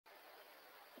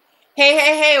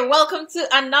Hey, welcome to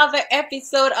another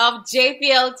episode of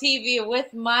JPL TV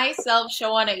with myself,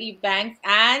 Shawana E. Banks,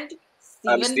 and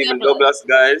I'm Stephen Stephen Douglas. Douglas,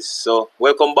 guys. So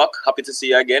welcome back. Happy to see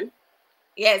you again.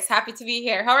 Yes, happy to be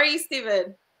here. How are you,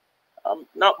 Stephen?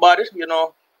 Not bad.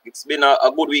 It's been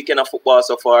a good weekend of football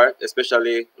so far,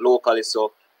 especially locally.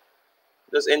 So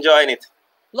just enjoying it.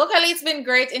 Locally, it's been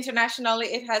great. Internationally,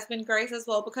 it has been great as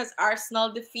well because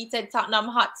Arsenal defeated Tottenham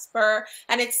Hotspur,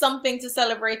 and it's something to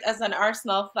celebrate as an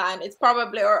Arsenal fan. It's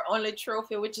probably our only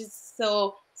trophy, which is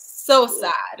so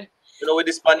sad. With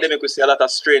this pandemic, we see a lot of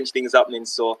strange things happening.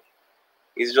 So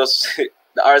it's just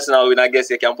the Arsenal win. I guess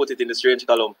you can put it in the strange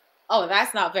column. Oh,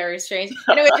 that's not very strange.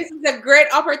 Anyway, this is a great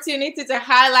opportunity to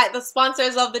highlight the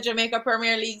sponsors of the Jamaica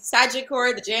Premier League: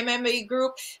 Sagicor, the JMMA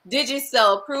Group,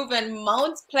 Digicel, Proven,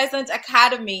 Mount Pleasant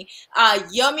Academy,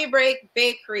 Yummy Break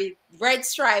Bakery, Red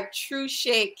Stripe, True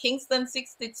Shake, Kingston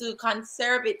 62,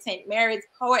 Conservate, St. Mary's,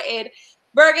 Powerade,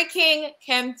 Burger King,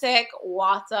 Chemtech,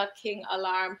 Water, King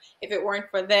Alarm. If it weren't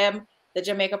for them, the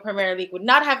Jamaica Premier League would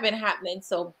not have been happening.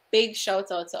 So big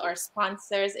shout out to our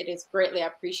sponsors. It is greatly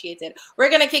appreciated. We're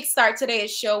going to kickstart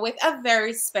today's show with a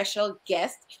very special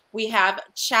guest. We have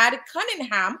Chad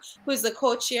Cunningham, who's the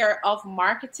co-chair of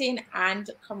marketing and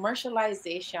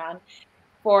commercialization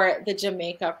for the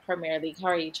Jamaica Premier League. How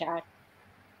are you, Chad?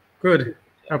 Good.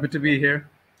 Happy to be here.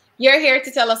 You're here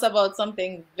to tell us about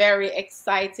something very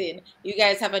exciting. You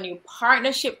guys have a new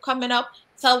partnership coming up.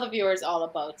 Tell the viewers all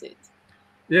about it.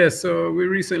 Yeah, so we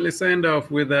recently signed off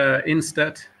with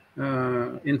InStat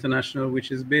International,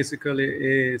 which is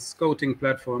basically a scouting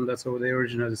platform. That's how they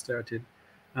originally started,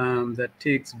 that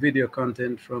takes video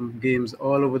content from games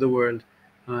all over the world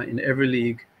in every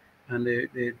league. And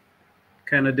they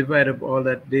kind of divide up all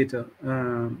that data,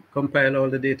 compile all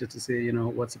the data to say,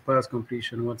 what's the pass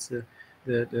completion, what's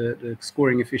the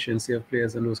scoring efficiency of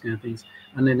players and those kind of things.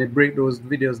 And then they break those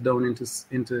videos down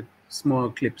into small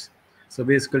clips. So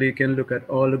basically, you can look at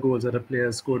all the goals that a player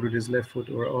has scored with his left foot,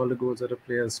 or all the goals that a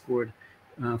player has scored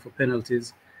for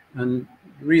penalties. And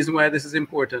the reason why this is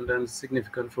important and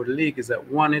significant for the league is that,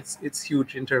 one, it's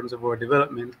huge in terms of our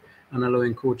development and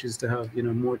allowing coaches to have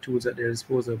more tools at their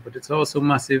disposal. But it's also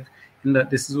massive in that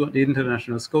this is what the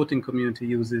international scouting community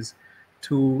uses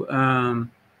to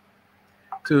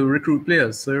recruit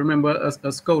players. So remember, a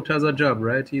scout has a job,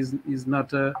 right? He's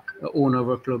not a owner of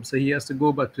a club, so he has to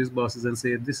go back to his bosses and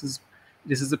say, this is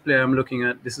the player I'm looking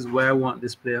at. This is why I want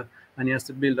this player, and he has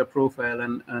to build a profile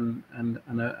and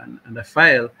a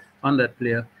file on that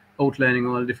player, outlining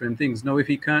all different things. Now, if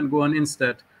he can't go on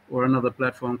InStat or another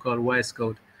platform called Y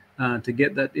Scout to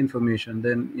get that information,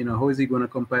 then how is he going to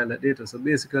compile that data? So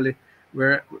basically,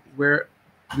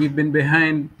 we've been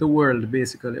behind the world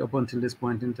basically up until this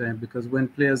point in time, because when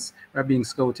players are being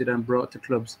scouted and brought to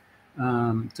clubs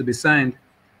to be signed,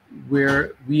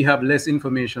 where we have less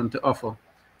information to offer.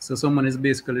 So someone is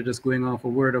basically just going off a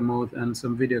word of mouth and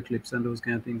some video clips and those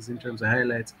kind of things in terms of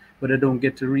highlights, but they don't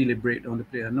get to really break down the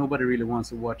player. Nobody really wants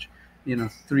to watch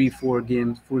 3-4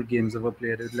 games, full games of a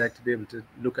player. They'd like to be able to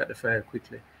look at the file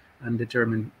quickly and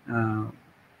determine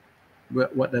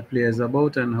what that player is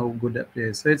about and how good that player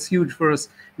is. So it's huge for us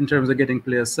in terms of getting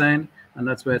players signed, and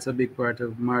that's why it's a big part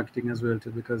of marketing as well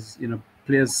too, because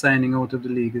players signing out of the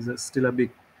league is still a big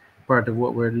part of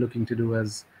what we're looking to do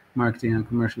as marketing and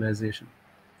commercialization.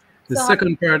 The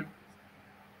second part.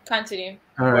 Continue.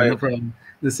 All right, no problem.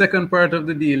 The second part of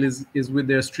the deal is with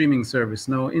their streaming service.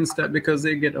 Now, InStat, because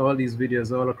they get all these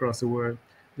videos all across the world,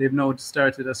 they've now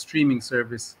started a streaming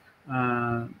service.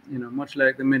 Much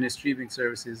like the many streaming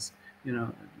services,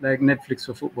 like Netflix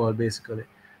for football, basically.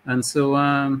 And so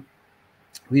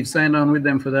we've signed on with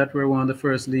them for that. We're one of the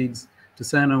first leagues to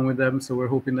sign on with them. So we're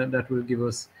hoping that that will give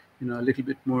us, a little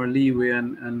bit more leeway,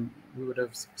 and we would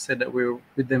have said that we're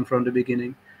with them from the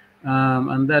beginning.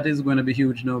 And that is going to be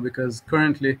huge now, because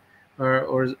currently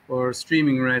our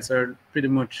streaming rights are pretty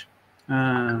much, we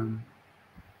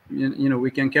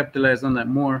can capitalize on that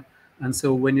more. And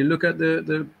so when you look at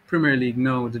the Premier League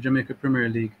now, the Jamaica Premier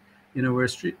League,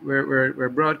 we're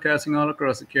broadcasting all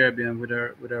across the Caribbean with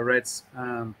our rights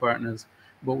partners,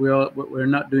 but we're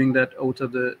not doing that out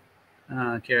of the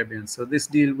Caribbean. So this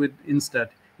deal with InStat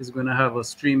is going to have us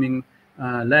streaming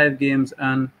live games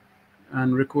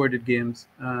and recorded games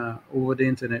over the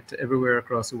internet to everywhere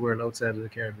across the world outside of the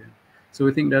Caribbean. So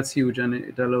we think that's huge, and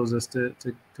it allows us to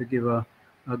give a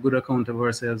good account of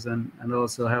ourselves and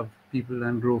also have people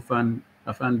and grow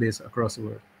a fan base across the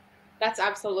world. That's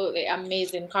absolutely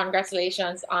amazing.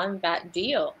 Congratulations on that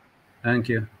deal. Thank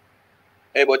you.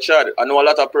 Hey, but Chad, I know a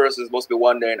lot of persons must be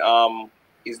wondering,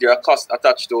 is there a cost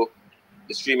attached to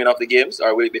the streaming of the games,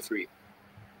 or will it be free?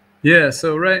 Yeah,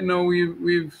 so right now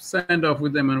we've signed off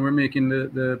with them and we're making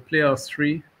the playoffs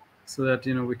free, so that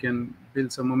we can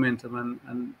build some momentum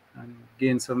and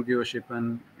gain some viewership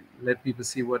and let people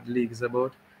see what the league is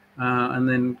about. And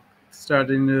then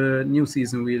starting the new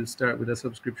season, we'll start with a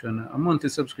subscription, a monthly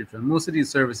subscription. Most of these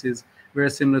services very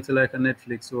similar to like a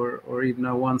Netflix or even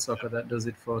a One Soccer that does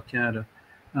it for Canada.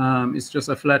 It's just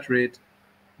a flat rate,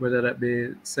 whether that be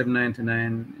 $7.99,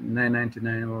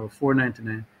 $9.99, or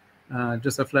 $4.99.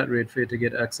 Just a flat rate for you to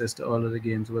get access to all of the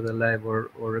games, whether live or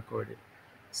recorded.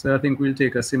 So I think we'll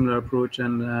take a similar approach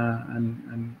and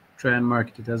try and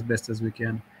market it as best as we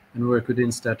can and work with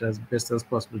InStat as best as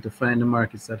possible to find the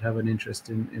markets that have an interest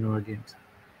in our games.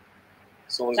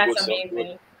 Sounds That's good. Sounds good.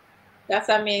 amazing. That's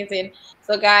amazing.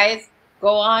 So, guys,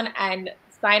 go on and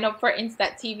sign up for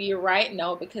InStat TV right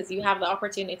now because you have the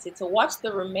opportunity to watch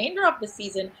the remainder of the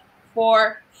season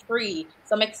for free.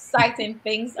 Some exciting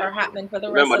things are happening for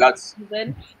the rest Remember, of the that's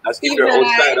season. if you're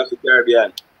outside of the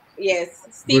Caribbean. Yes,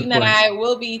 Good Stephen and point. I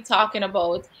will be talking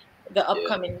about the Yeah.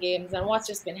 upcoming games and what's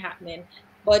just been happening.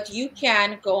 But you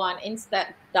can go on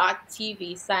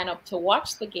instat.tv, sign up to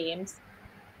watch the games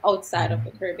outside of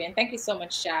the Caribbean. Thank you so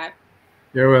much, Chad.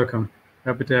 You're welcome.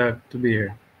 Happy to be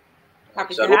here.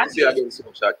 Happy to Shad, hope have to see you you. again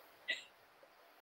soon, Shad.